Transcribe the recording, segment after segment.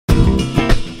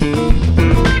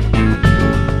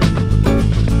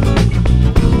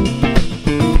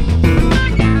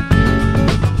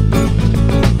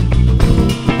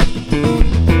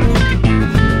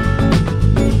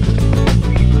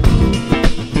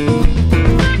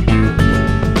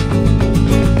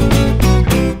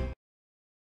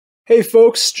Hey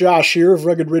folks, Josh here of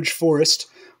Rugged Ridge Forest.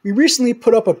 We recently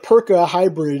put up a Perka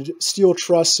hybrid steel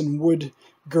truss and wood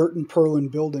girt and purlin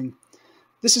building.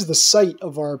 This is the site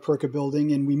of our Perka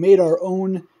building, and we made our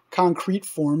own concrete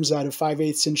forms out of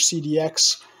 5/8 inch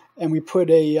CDX, and we put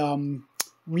a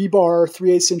rebar,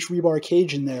 3/8 inch rebar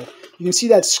cage in there. You can see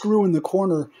that screw in the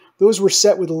corner. Those were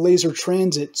set with a laser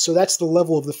transit, so that's the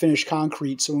level of the finished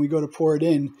concrete. So when we go to pour it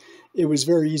in, it was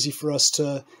very easy for us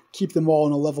to keep them all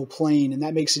in a level plane, and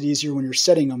that makes it easier when you're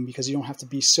setting them because you don't have to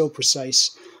be so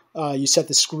precise. You set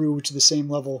the screw to the same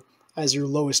level as your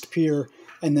lowest pier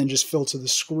and then just fill to the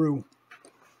screw.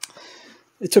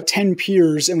 It took 10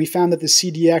 piers, and we found that the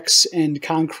CDX and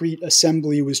concrete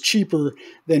assembly was cheaper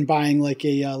than buying like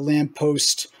a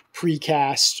lamppost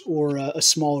precast or a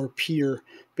smaller pier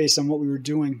based on what we were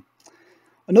doing.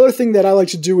 Another thing that I like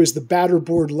to do is the batter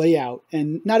board layout,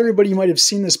 and not everybody might have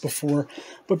seen this before,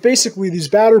 but basically these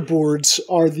batter boards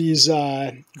are these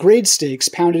grade stakes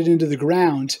pounded into the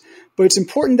ground, but it's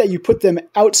important that you put them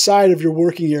outside of your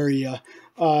working area,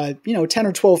 10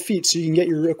 or 12 feet, so you can get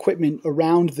your equipment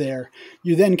around there.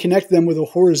 You then connect them with a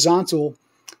horizontal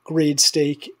grade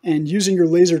stake, and using your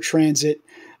laser transit,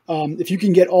 if you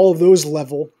can get all of those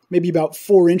level, maybe about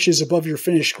 4 inches above your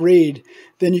finished grade,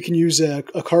 then you can use a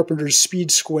carpenter's speed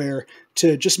square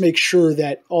to just make sure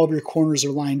that all of your corners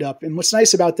are lined up. And what's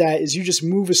nice about that is you just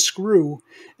move a screw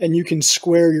and you can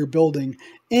square your building,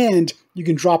 and you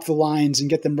can drop the lines and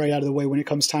get them right out of the way when it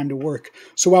comes time to work.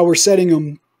 So while we're setting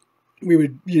them, we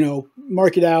would,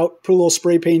 mark it out, put a little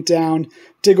spray paint down,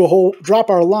 dig a hole, drop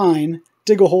our line,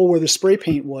 dig a hole where the spray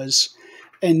paint was,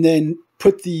 and then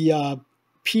put the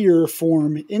pier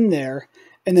form in there,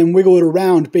 and then wiggle it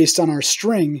around based on our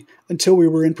string until we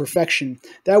were in perfection.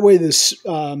 That way this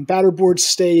batter boards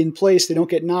stay in place, they don't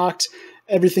get knocked,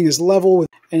 everything is level,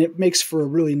 and it makes for a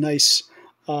really nice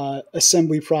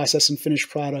assembly process and finished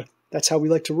product. That's how we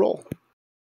like to roll.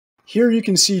 Here you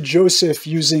can see Joseph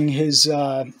using his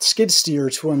skid steer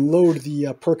to unload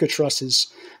the Perka trusses.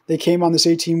 They came on this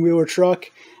 18-wheeler truck,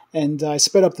 and I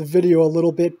sped up the video a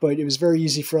little bit, but it was very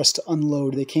easy for us to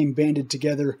unload. They came banded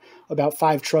together, about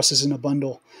 5 trusses in a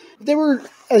bundle. They were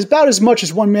about as much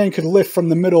as one man could lift from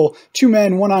the middle, 2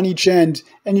 men, 1 on each end,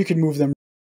 and you could move them.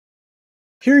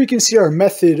 Here you can see our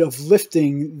method of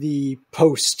lifting the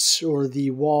posts or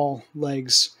the wall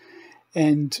legs.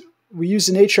 And we used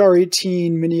an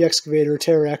HR-18 mini excavator,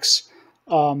 Terex,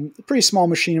 a pretty small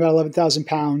machine, about 11,000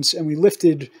 pounds, and we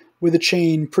lifted with a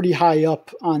chain pretty high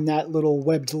up on that little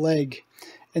webbed leg.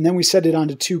 And then we set it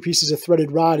onto 2 pieces of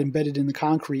threaded rod embedded in the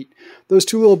concrete. Those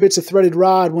 2 little bits of threaded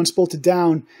rod, once bolted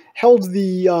down, held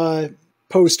the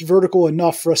post vertical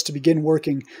enough for us to begin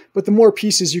working. But the more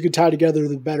pieces you could tie together,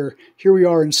 the better. Here we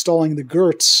are installing the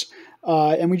Girts,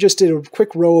 and we just did a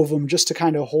quick row of them just to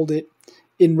kind of hold it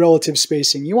in relative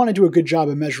spacing. You want to do a good job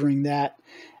of measuring that.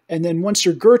 And then once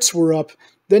your Girts were up,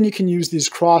 then you can use these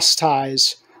cross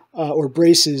ties or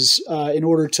braces in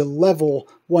order to level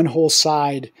one whole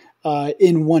side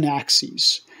in one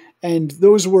axis. And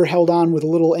those were held on with a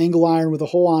little angle iron with a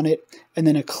hole on it, and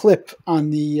then a clip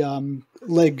on the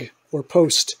leg or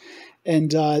post.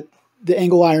 And the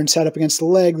angle iron sat up against the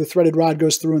leg, the threaded rod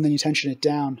goes through, and then you tension it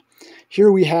down.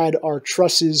 Here we had our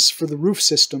trusses for the roof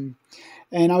system.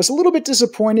 And I was a little bit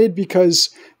disappointed because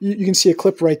you can see a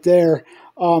clip right there.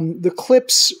 The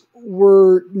clips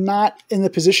were not in the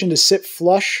position to sit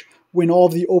flush when all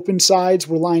of the open sides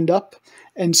were lined up.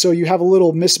 And so you have a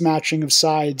little mismatching of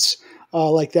sides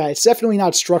like that. It's definitely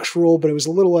not structural, but it was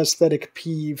a little aesthetic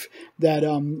peeve that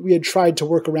we had tried to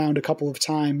work around a couple of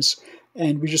times,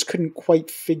 and we just couldn't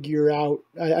quite figure out.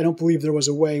 I don't believe there was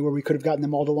a way where we could have gotten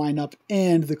them all to line up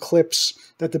and the clips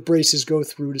that the braces go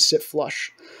through to sit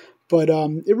flush. But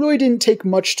it really didn't take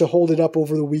much to hold it up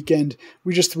over the weekend.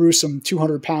 We just threw some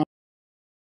 200-pound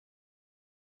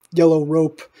yellow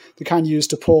rope, the kind used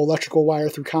to pull electrical wire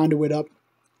through conduit up.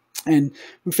 And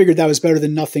we figured that was better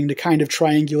than nothing to kind of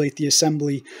triangulate the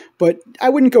assembly. But I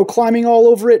wouldn't go climbing all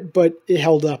over it, but it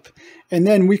held up. And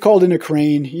then we called in a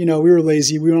crane. We were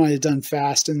lazy. We wanted it done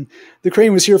fast. And the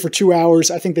crane was here for 2 hours.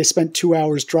 I think they spent 2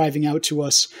 hours driving out to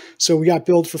us. So we got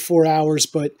billed for 4 hours,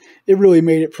 but it really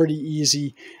made it pretty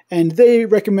easy. And they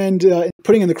recommend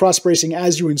putting in the cross bracing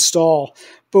as you install.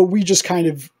 But we just kind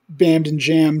of bammed and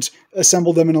jammed,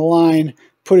 assembled them in a line,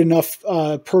 put enough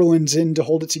purlins in to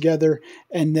hold it together,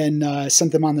 and then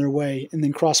sent them on their way, and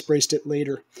then cross-braced it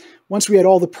later. Once we had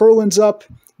all the purlins up,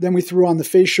 then we threw on the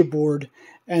fascia board,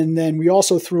 and then we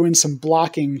also threw in some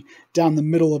blocking down the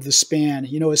middle of the span.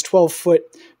 It's 12 foot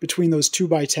between those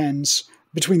 2x10s,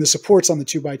 between the supports on the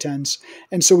 2x10s,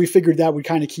 and so we figured that would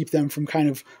kind of keep them from kind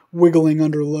of wiggling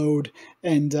under load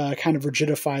and kind of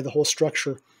rigidify the whole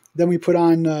structure. Then we put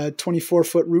on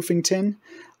 24-foot roofing tin.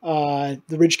 The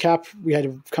ridge cap, we had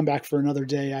to come back for another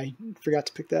day. I forgot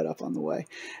to pick that up on the way.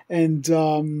 And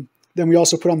then we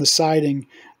also put on the siding.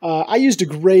 I used a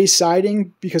gray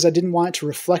siding because I didn't want it to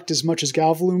reflect as much as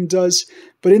Galvalume does.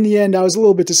 But in the end, I was a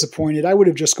little bit disappointed. I would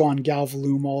have just gone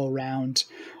Galvalume all around.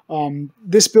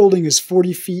 This building is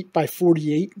 40 feet by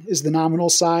 48 is the nominal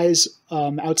size,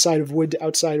 outside of wood to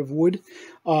outside of wood.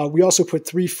 We also put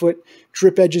 3-foot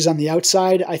drip edges on the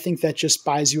outside. I think that just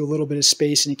buys you a little bit of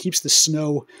space and it keeps the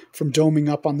snow from doming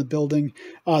up on the building.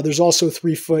 There's also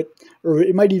 3-foot, or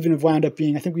it might even have wound up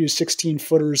being, I think we used 16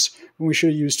 footers when we should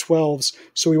have used 12s.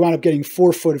 So we wound up getting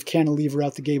 4 foot of cantilever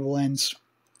out the gable ends.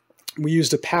 We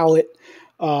used a pallet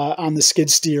on the skid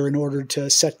steer in order to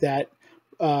set that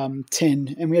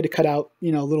tin, and we had to cut out,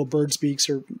 little bird's beaks,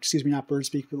 or excuse me, not bird's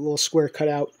beak, but a little square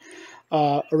cutout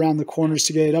around the corners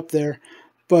to get it up there.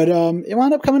 But it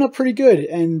wound up coming up pretty good,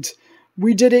 and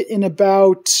we did it in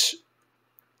about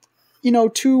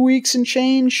 2 weeks and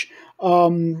change.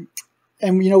 And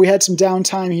we had some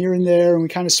downtime here and there, and we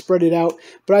kind of spread it out.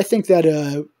 But I think that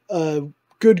a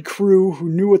good crew who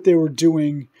knew what they were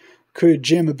doing could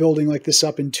jam a building like this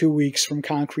up in 2 weeks from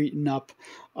concrete and up.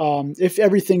 If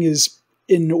everything is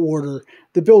in order,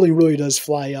 the building really does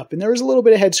fly up. And there was a little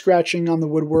bit of head scratching on the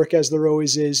woodwork, as there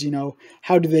always is.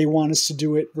 How do they want us to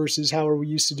do it versus how are we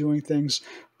used to doing things?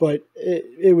 But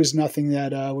it was nothing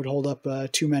that would hold up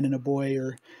 2 men and a boy,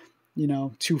 or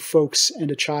 2 folks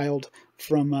and a child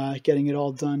from getting it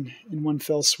all done in one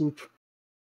fell swoop.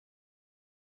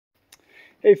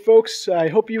 Hey folks, I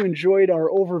hope you enjoyed our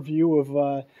overview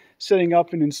of setting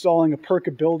up and installing a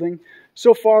Perka building.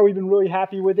 So far, we've been really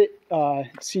happy with it.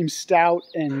 It seems stout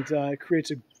and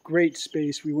creates a great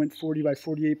space. We went 40 by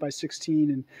 48 by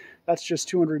 16, and that's just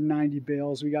 290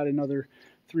 bales. We got another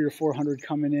 300 or 400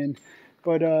 coming in.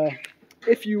 But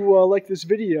if you like this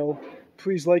video,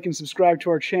 please like and subscribe to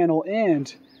our channel,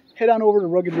 and head on over to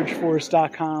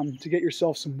ruggedridgeforest.com to get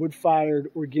yourself some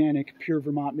wood-fired, organic, pure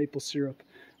Vermont maple syrup.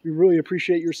 We really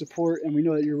appreciate your support, and we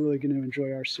know that you're really going to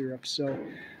enjoy our syrup. So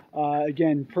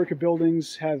again, Perka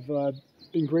buildings have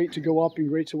been great to go up and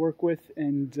great to work with.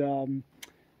 And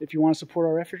if you want to support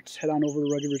our efforts, head on over to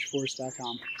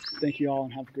ruggedridgeforest.com. Thank you all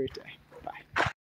and have a great day.